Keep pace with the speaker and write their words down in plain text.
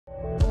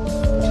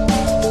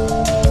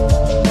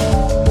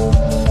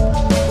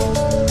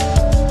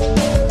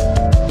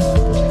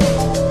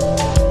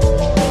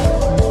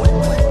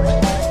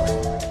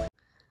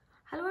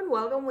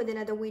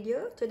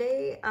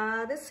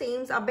this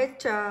seems a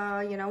bit,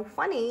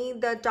 funny,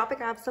 the topic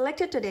I've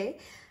selected today.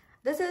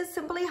 This is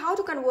simply how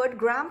to convert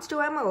grams to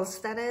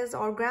mLs, that is,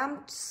 or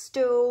grams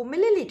to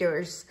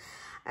milliliters.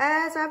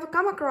 As I've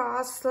come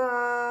across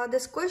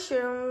this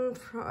question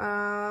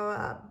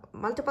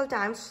multiple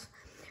times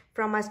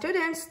from my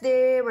students,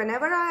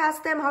 whenever I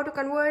ask them how to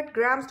convert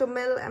grams to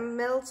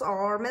mils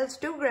or mils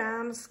to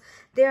grams,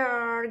 they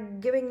are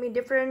giving me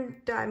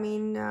different,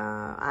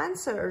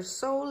 answers.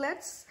 So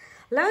let's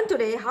learn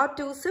today how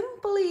to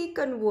simply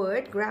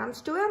convert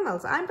grams to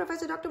mLs. I'm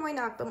Professor Dr.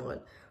 Moina Akhtamul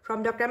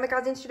from Dr.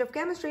 Mchem Institute of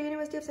Chemistry,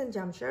 University of St.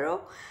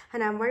 Jamshedpur,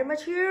 and I'm very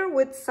much here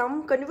with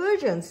some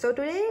conversions. So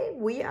today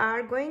we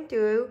are going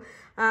to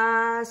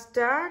talk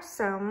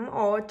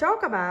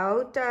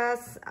about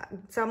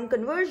some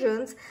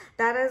conversions,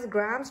 that is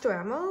grams to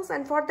mLs,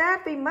 and for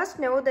that we must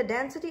know the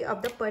density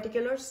of the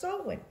particular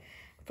solvent.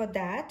 For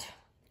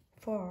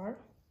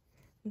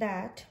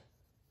that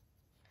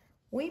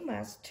we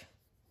must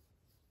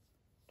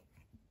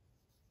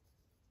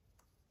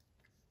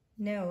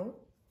know,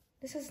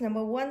 this is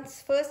number one,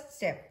 first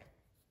step,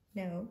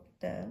 know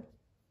the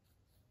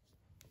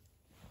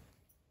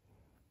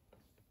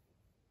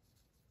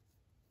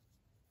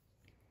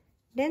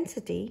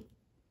density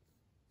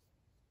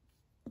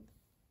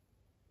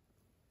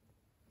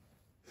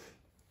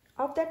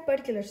of that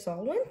particular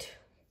solvent,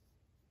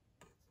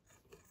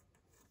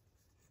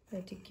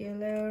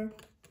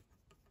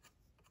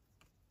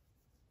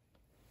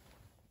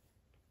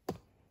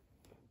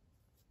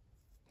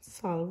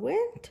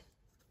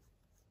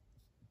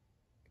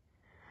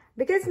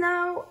 because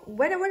now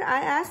whenever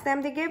I ask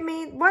them, they give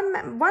me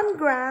one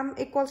gram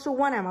equals to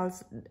 1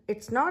 ml.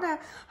 It's not a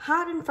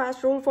hard and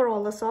fast rule for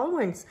all the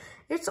solvents.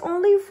 It's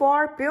only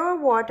for pure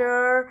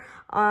water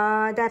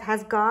that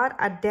has got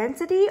a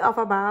density of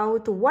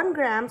about 1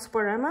 grams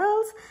per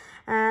ml,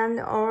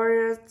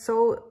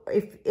 so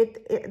if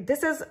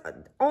this is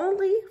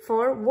only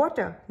for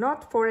water,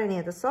 not for any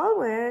other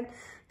solvent.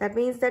 That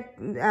means that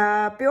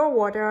pure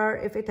water,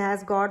 if it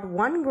has got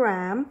 1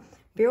 gram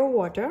pure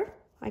water,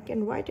 I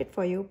can write it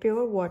for you,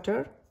 pure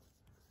water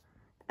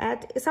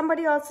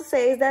somebody also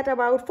says that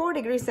about 4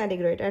 degrees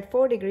centigrade. At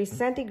 4 degrees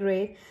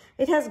centigrade,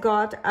 it has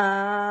got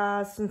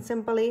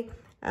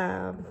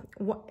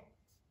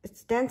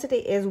its density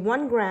is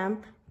 1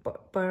 gram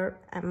per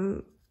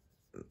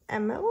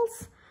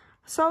mLs.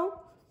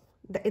 So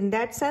in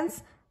that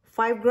sense,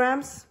 5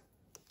 grams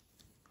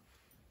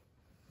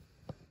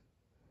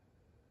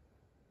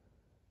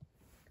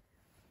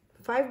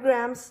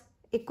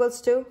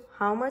equals to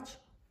how much?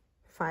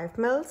 5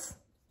 mils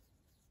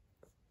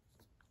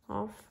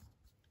of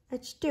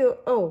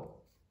H2O,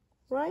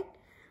 right?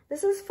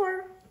 This is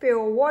for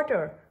pure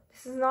water.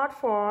 This is not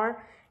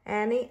for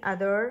any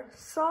other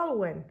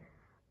solvent.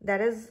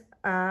 That is,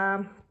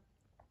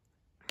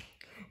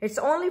 it's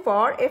only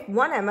for if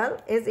 1 ml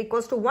is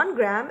equals to 1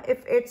 gram,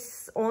 if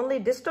it's only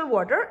distilled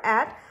water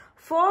at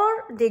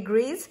 4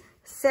 degrees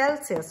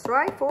Celsius,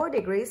 right? 4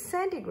 degrees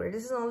centigrade.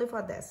 This is only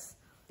for this.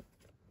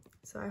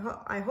 So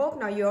I hope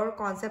now your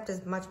concept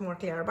is much more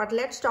clear. But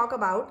let's talk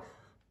about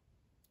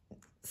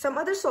some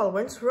other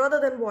solvents rather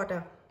than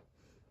water.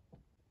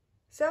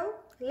 So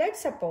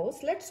let's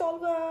solve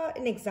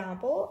an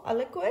example. A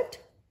liquid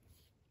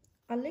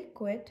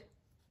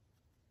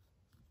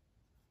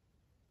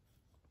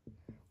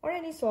or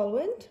any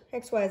solvent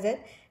XYZ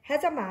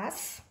has a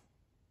mass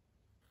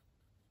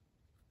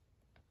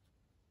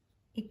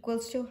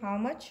equals to how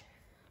much?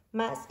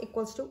 Mass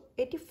equals to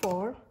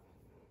 84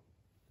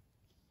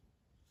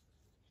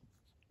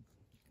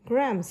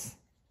 grams,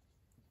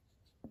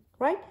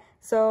 right?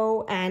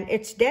 So, and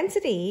its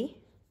density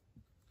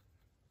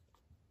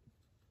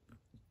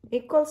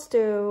equals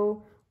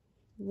to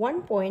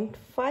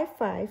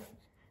 1.55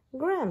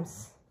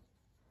 grams.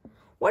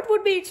 What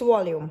would be its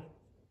volume?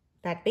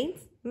 That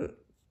means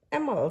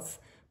mLs,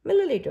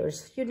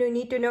 milliliters. You don't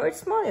need to know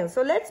its volume.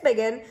 So let's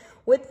begin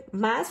with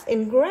mass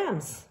in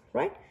grams,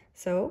 right?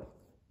 So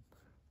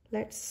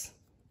let's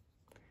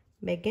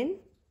begin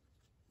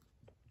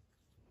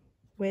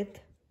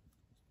with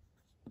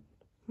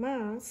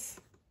mass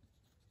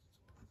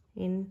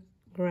in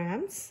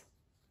grams,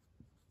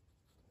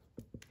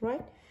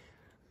 right?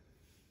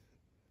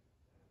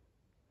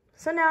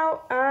 So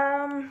now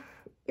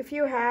if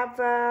you have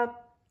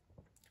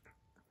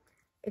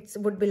it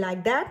would be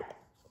like that,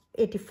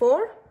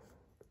 84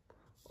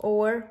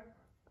 over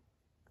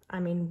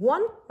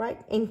 1, right,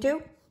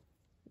 into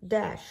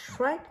dash,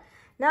 right?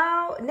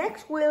 Now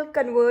next we'll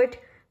convert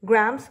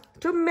grams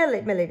to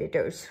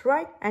milliliters,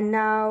 right? And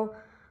now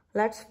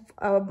let's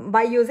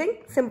by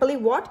using simply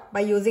what?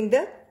 By using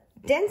the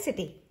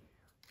density.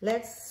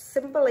 Let's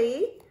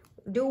simply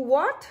do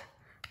what?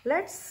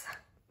 Let's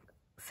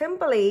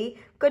simply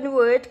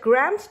convert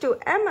grams to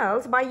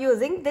mLs by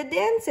using the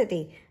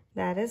density.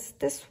 That is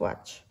this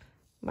much,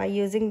 by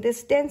using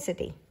this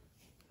density.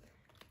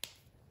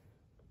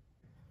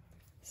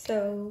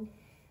 So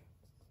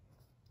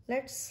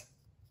let's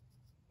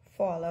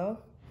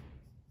follow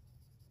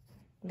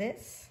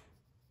this.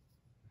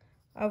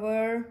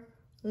 Our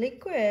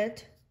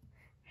liquid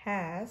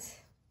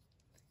has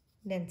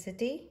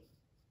density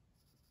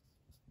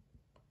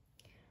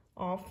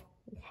of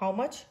how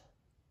much?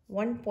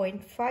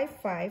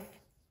 1.55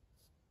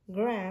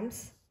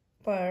 grams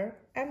per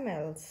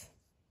ml.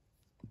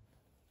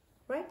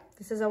 Right?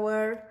 This is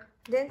our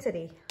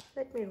density.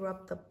 Let me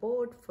rub the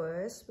board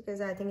first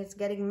because I think it's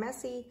getting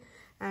messy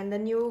and the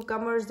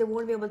newcomers, they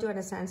won't be able to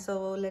understand.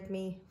 So let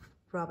me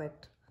rub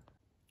it.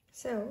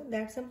 So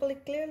that simply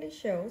clearly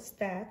shows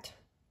that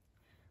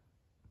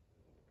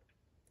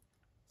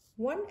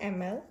 1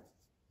 ml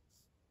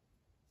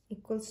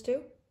equals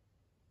to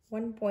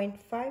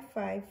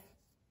 1.55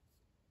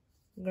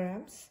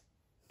 grams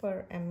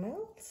per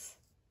ml.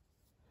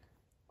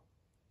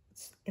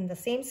 In the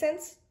same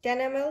sense, 10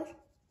 ml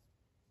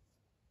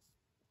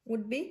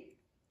would be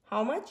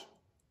how much?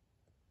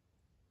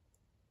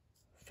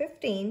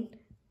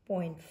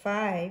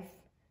 15.5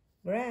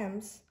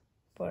 grams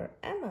per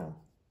ml.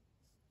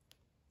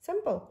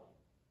 Simple.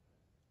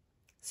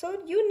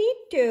 So you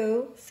need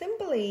to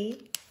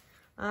simply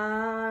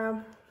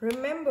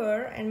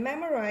remember and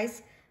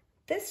memorize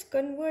this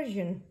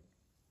conversion.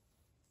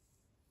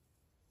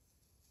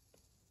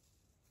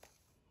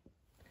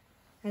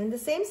 And in the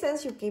same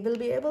sense, you will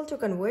be able to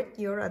convert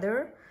your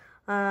other,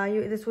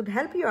 this would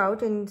help you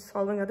out in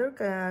solving other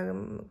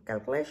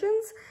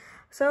calculations.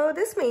 So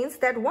this means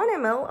that 1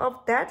 ml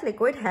of that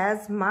liquid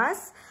has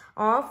mass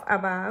of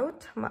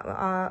about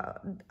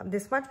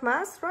this much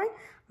mass, right?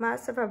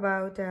 Mass of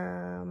about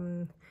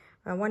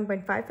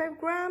 1.55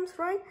 grams,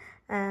 right?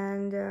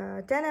 And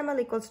 10 ml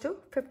equals to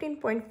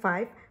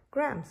 15.5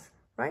 grams,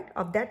 right?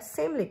 Of that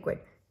same liquid.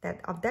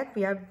 Of that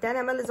we have 10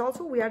 ml is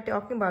also, we are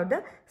talking about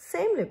the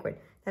same liquid,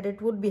 that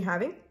it would be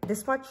having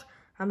this much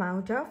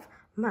amount of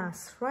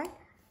mass, right?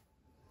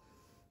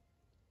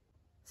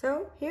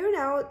 So here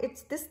now,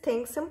 it's this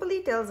thing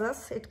simply tells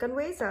us, it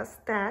conveys us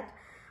that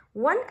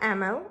 1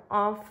 ml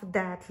of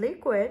that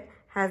liquid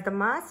has the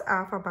mass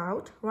of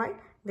about, right,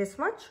 this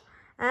much,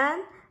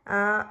 and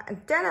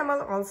 10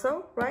 ml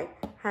also, right,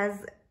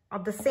 has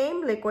of the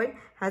same liquid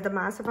has the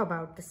mass of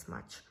about this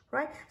much,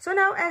 right? So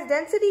now as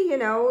density, you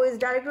know, is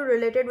directly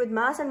related with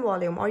mass and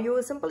volume, or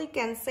you simply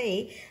can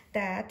say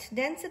that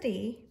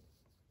density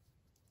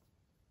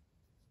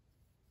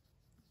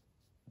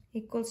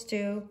equals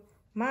to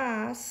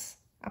mass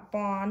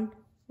upon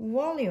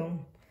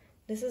volume.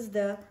 This is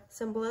the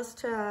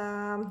simplest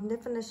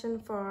definition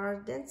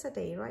for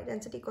density, right?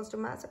 Density equals to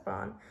mass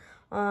upon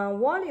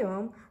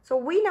volume. So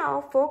we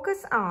now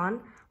focus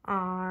on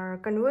our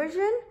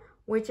conversion,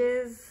 which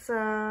is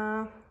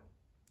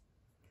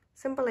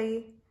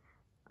simply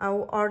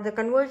or the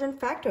conversion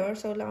factor.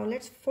 So now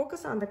let's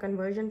focus on the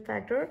conversion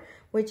factor,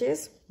 which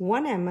is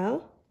 1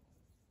 ml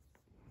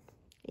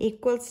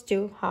equals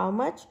to how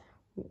much?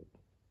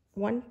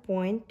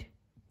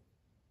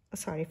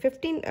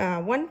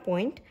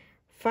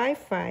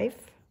 1.55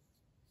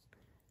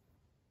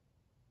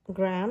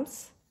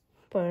 grams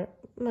per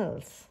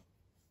mils.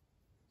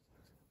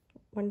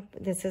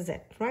 This is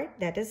it, right?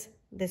 That is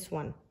this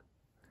one.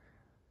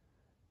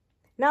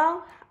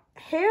 Now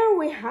here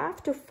we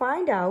have to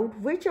find out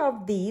which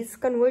of these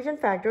conversion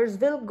factors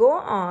will go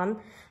on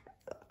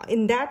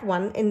in that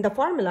one, in the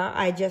formula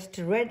I just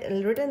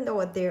written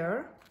over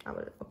there.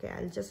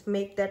 I'll just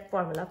make that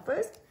formula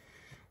first.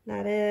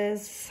 That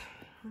is,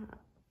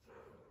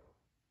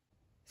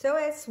 so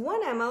it's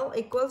 1 ml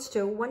equals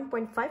to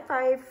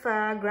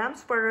 1.55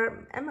 grams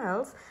per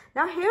ml.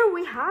 Now here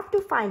we have to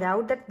find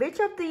out that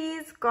which of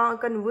these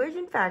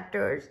conversion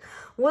factors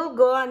will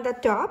go on the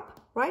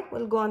top, right?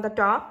 Will go on the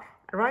top,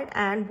 right?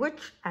 And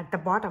which at the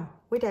bottom?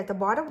 Which at the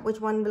bottom?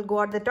 Which one will go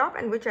at the top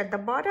and which at the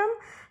bottom?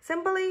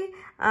 Simply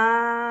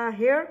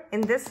here in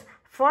this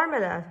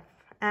formula.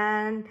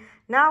 And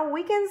now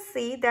we can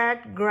see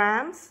that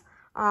grams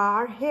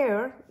are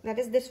here, that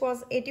is, this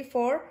was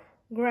 84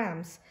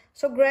 grams.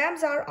 So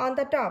grams are on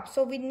the top,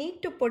 so we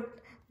need to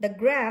put the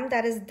gram,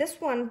 that is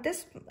this one,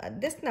 this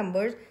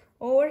numbers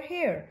over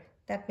here.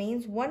 That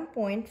means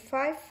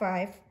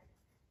 1.55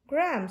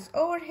 grams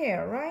over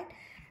here, right?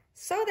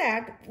 So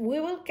that we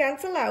will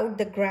cancel out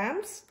the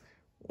grams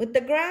with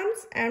the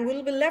grams and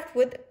we'll be left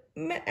with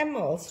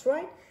mLs,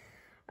 right?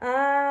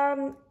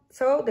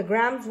 So the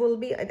grams will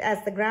be,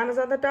 as the gram is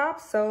on the top,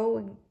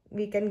 so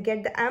we can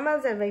get the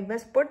mLs and we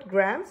must put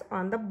grams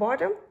on the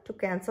bottom to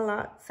cancel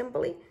out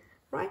simply,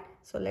 right?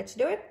 So let's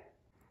do it.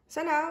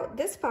 So now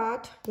this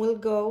part will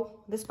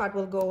go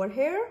over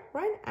here,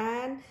 right?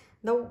 And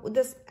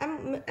this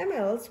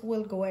mLs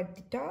will go at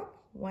the top,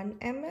 1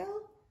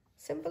 ml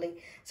simply.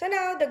 So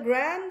now the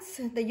grams,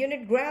 the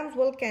unit grams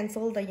will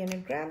cancel the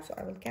unit grams. So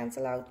I will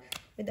cancel out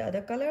with the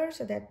other color,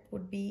 so that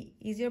would be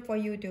easier for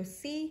you to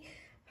see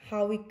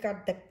how we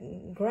cut the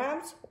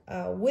grams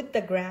with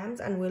the grams,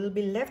 and we'll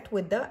be left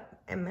with the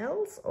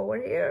mLs over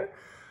here.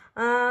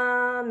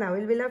 Now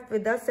we'll be left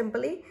with the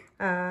simply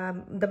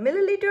the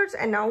milliliters,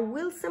 and now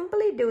we'll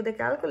simply do the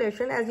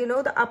calculation. As you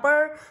know, the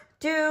upper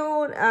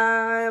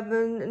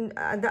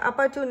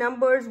two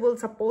numbers will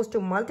supposed to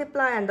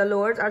multiply and the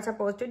lowers are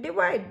supposed to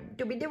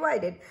be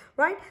divided,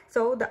 right?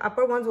 So the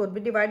upper ones would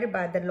be divided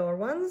by the lower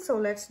ones. So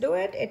let's do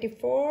it.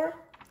 84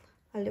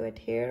 I'll do it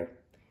here.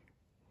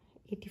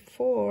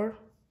 84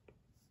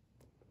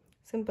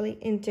 simply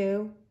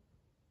into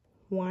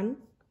 1,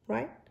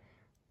 right?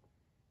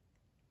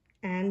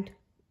 And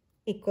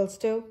equals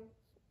to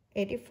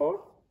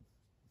 84.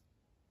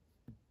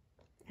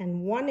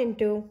 And 1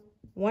 into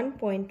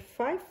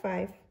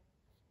 1.55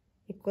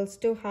 equals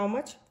to how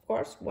much? Of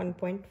course,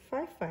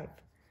 1.55.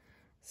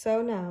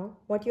 So now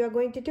what you are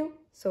going to do?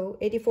 So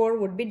 84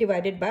 would be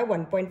divided by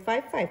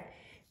 1.55.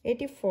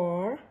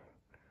 84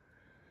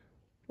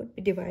 would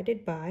be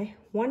divided by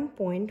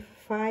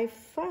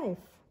 1.55.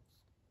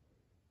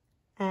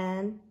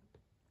 And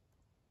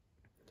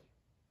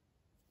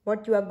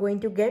what you are going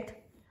to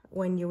get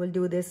when you will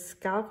do this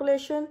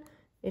calculation,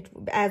 it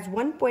as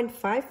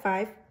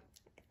 1.55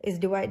 is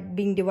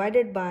being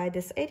divided by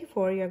this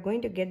 84, you are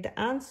going to get the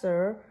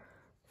answer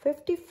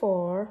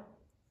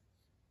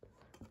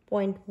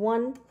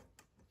 54.1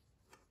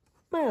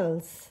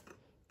 mils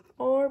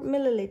or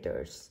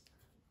milliliters.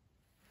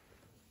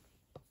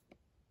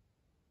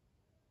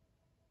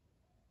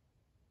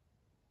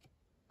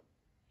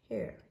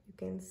 Here you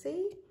can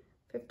see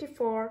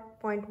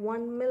 54.1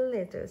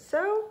 milliliters.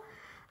 So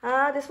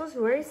this was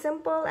very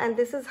simple, and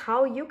this is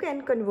how you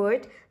can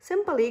convert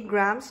simply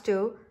grams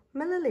to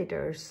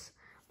milliliters.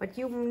 But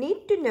you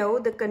need to know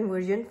the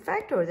conversion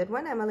factor, that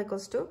 1 ml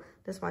equals to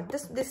this one.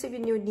 This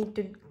you need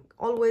to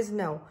always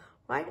know,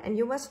 right? And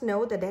you must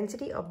know the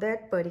density of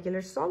that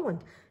particular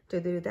solvent to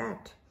do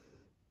that.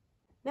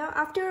 Now,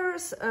 after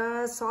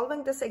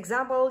solving this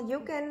example,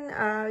 you can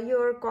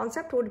your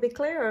concept would be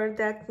clear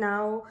that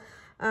now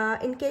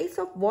in case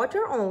of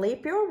water only,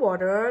 pure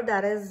water,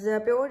 that is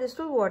pure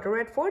distilled water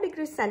at 4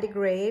 degrees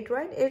centigrade,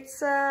 right?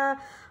 It's 1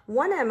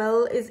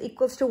 ml is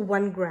equals to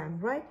 1 gram,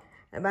 right?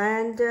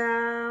 And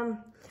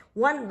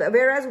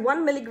whereas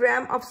 1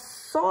 milligram of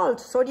salt,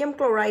 sodium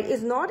chloride,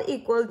 is not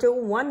equal to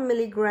 1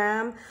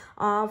 milligram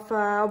of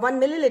 1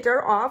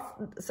 milliliter of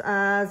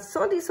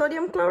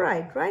sodium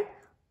chloride, right?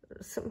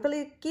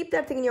 Simply keep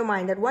that thing in your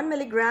mind, that 1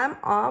 milligram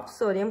of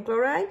sodium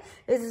chloride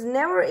is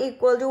never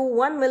equal to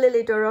 1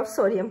 milliliter of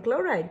sodium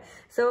chloride.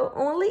 So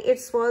only it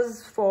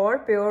was for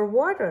pure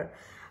water.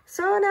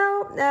 So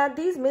now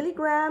these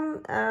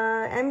milligram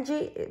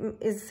mg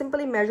is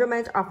simply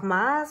measurement of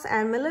mass,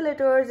 and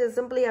milliliters is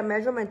simply a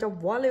measurement of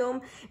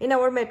volume in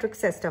our metric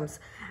systems.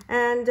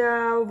 And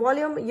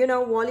volume, you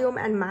know, volume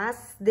and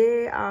mass,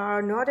 they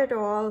are not at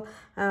all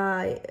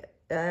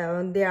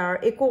they are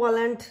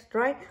equivalent,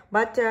 right?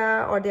 But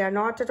or they are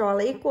not at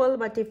all equal.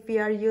 But if we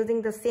are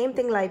using the same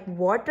thing like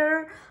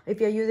water, if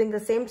you are using the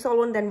same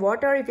solvent than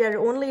water, if you are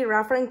only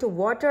referring to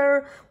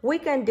water, we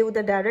can do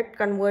the direct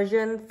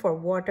conversion for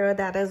water,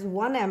 that is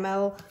 1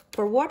 ml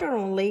for water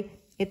only.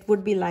 It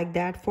would be like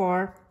that.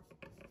 For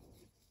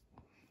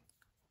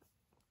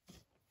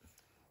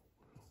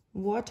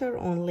water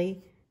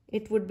only,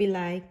 it would be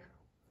like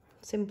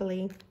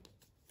simply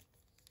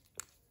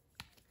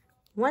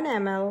 1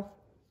 ml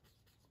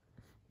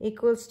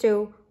equals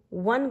to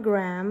 1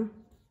 gram,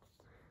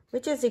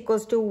 which is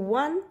equals to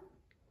 1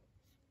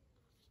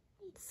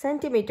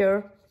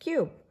 centimeter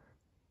cube,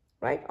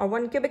 right? Or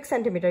 1 cubic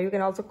centimeter, you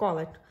can also call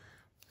it.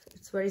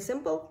 It's very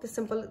simple. This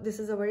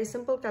is a very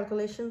simple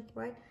calculation,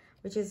 right?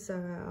 Which is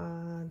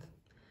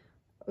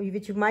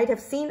which you might have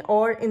seen,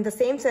 or in the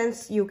same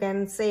sense, you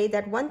can say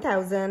that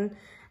 1000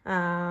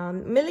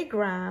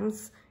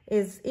 milligrams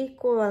is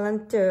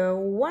equivalent to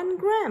 1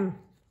 gram,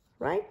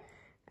 right?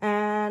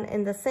 And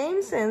in the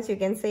same sense, you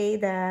can say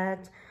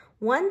that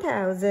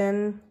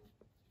 1000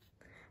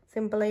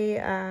 simply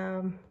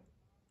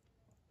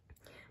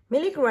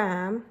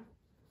milligram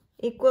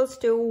equals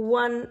to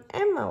 1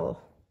 ml,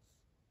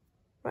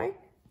 right?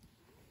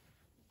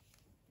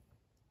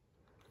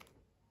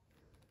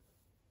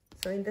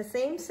 So in the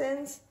same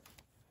sense,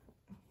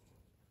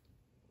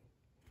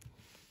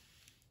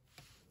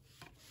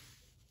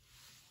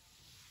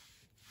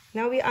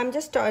 now I'm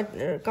just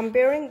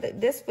comparing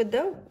this with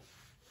the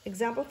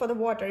example for the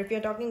water, if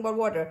you're talking about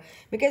water,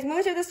 because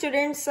most of the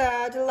students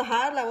till the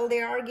higher level,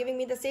 they are giving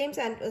me the same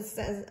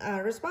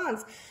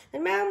response.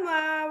 And ma'am,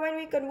 when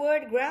we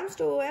convert grams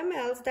to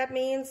mls, that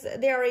means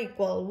they are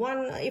equal.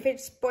 If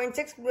it's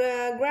 0.6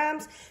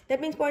 grams,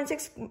 that means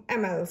 0.6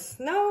 mls.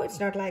 No,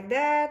 it's not like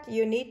that.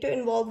 You need to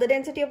involve the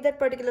density of that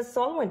particular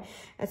solvent.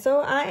 And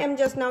so I am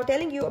just now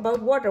telling you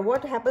about water.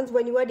 What happens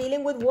when you are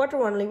dealing with water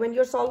only, when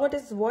your solvent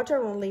is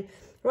water only,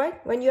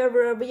 right? When we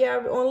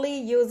are only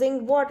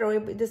using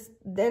water,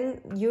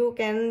 then you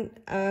can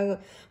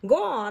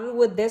go on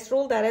with this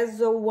rule, that is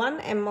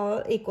 1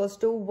 ml equals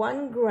to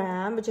 1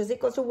 gram, which is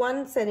equals to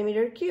 1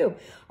 centimeter cube,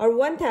 or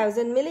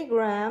 1000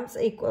 milligrams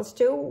equals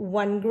to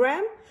 1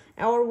 gram,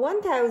 or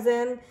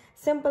 1000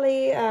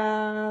 simply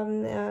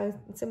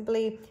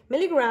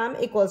milligram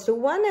equals to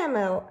 1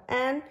 ml.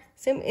 And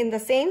in the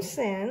same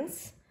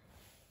sense,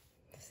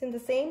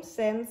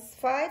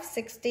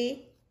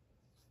 560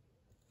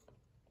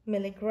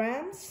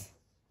 milligrams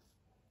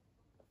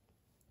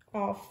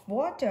of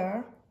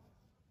water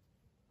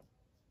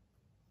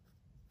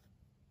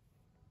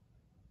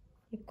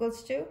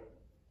equals to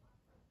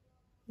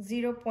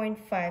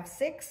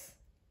 0.56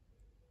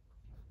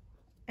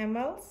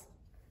 mLs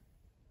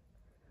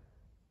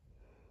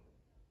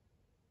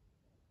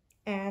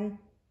and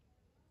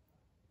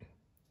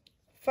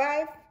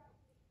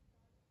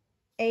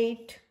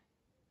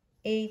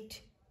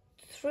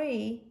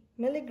 5.883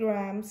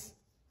 milligrams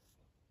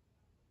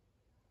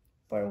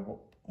per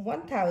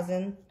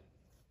 1000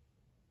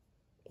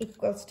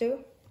 equals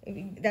to,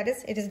 that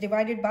is, it is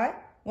divided by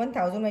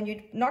 1000 when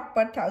you, not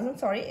per thousand,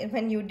 sorry,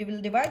 when you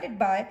will divide it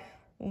by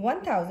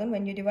 1000,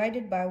 when you divide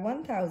it by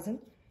 1000,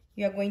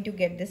 you are going to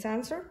get this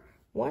answer.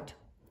 What?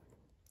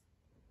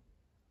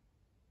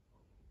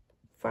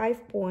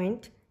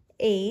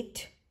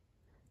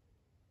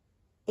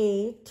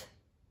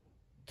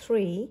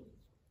 5.883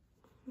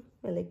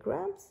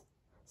 milligrams,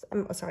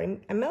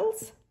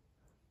 mLs.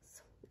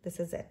 So this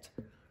is it.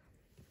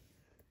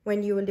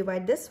 When you will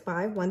divide this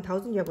by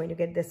 1000, you're going to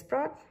get this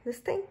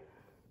thing.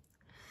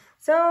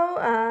 So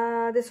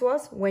this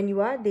was when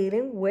you are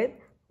dealing with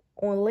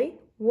only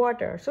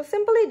water. So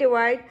simply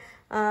divide,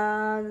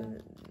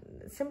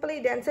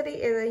 simply density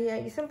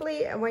is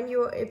simply when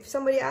you, if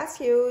somebody asks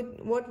you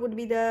what would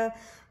be the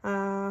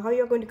how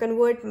you're going to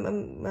convert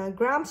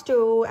grams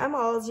to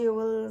mLs, you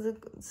will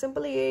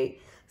simply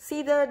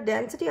see the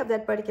density of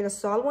that particular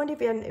solvent.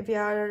 If you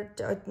are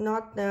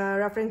not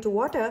referring to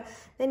water,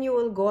 then you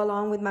will go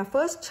along with my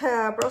first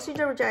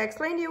procedure which I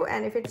explained to you,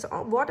 and if it's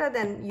water,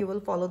 then you will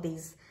follow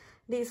these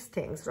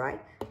things, right?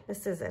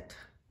 This is it.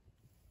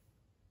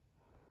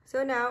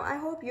 So now I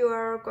hope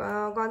your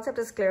concept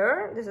is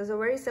clear. This is a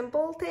very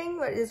simple thing.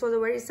 This was a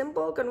very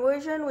simple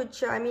conversion,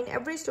 which I mean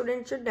every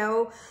student should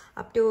know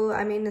up to,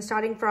 I mean,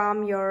 starting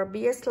from your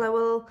BS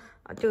level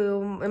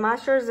to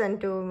master's and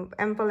to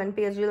MPhil and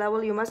PhD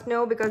level, you must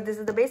know, because this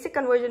is the basic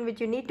conversion which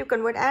you need to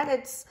convert. And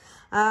it's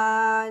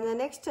in the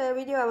next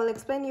video I will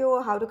explain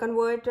you how to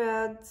convert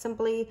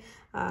simply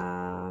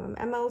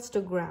mLs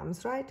to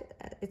grams, right?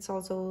 It's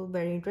also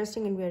very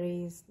interesting and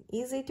very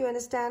easy to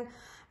understand,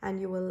 and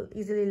you will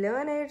easily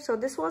learn it. So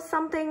this was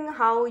something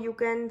how you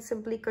can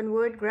simply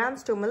convert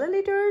grams to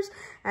milliliters,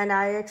 and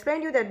I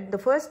explained you that the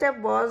first step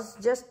was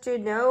just to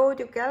know,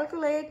 to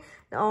calculate,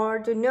 or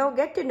to know,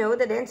 get to know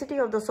the density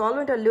of the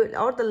solvent or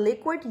the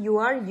liquid you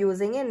are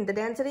using in. The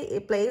density,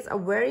 it plays a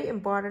very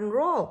important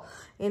role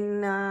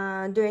in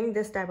doing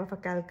this type of a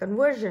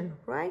conversion,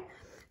 right?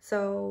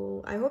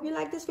 So I hope you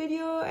like this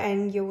video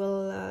and you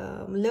will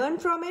learn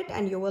from it,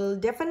 and you will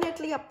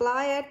definitely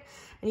apply it,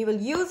 and you will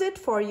use it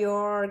for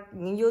your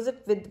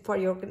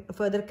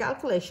further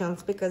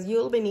calculations, because you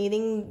will be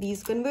needing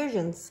these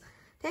conversions.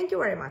 Thank you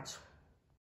very much.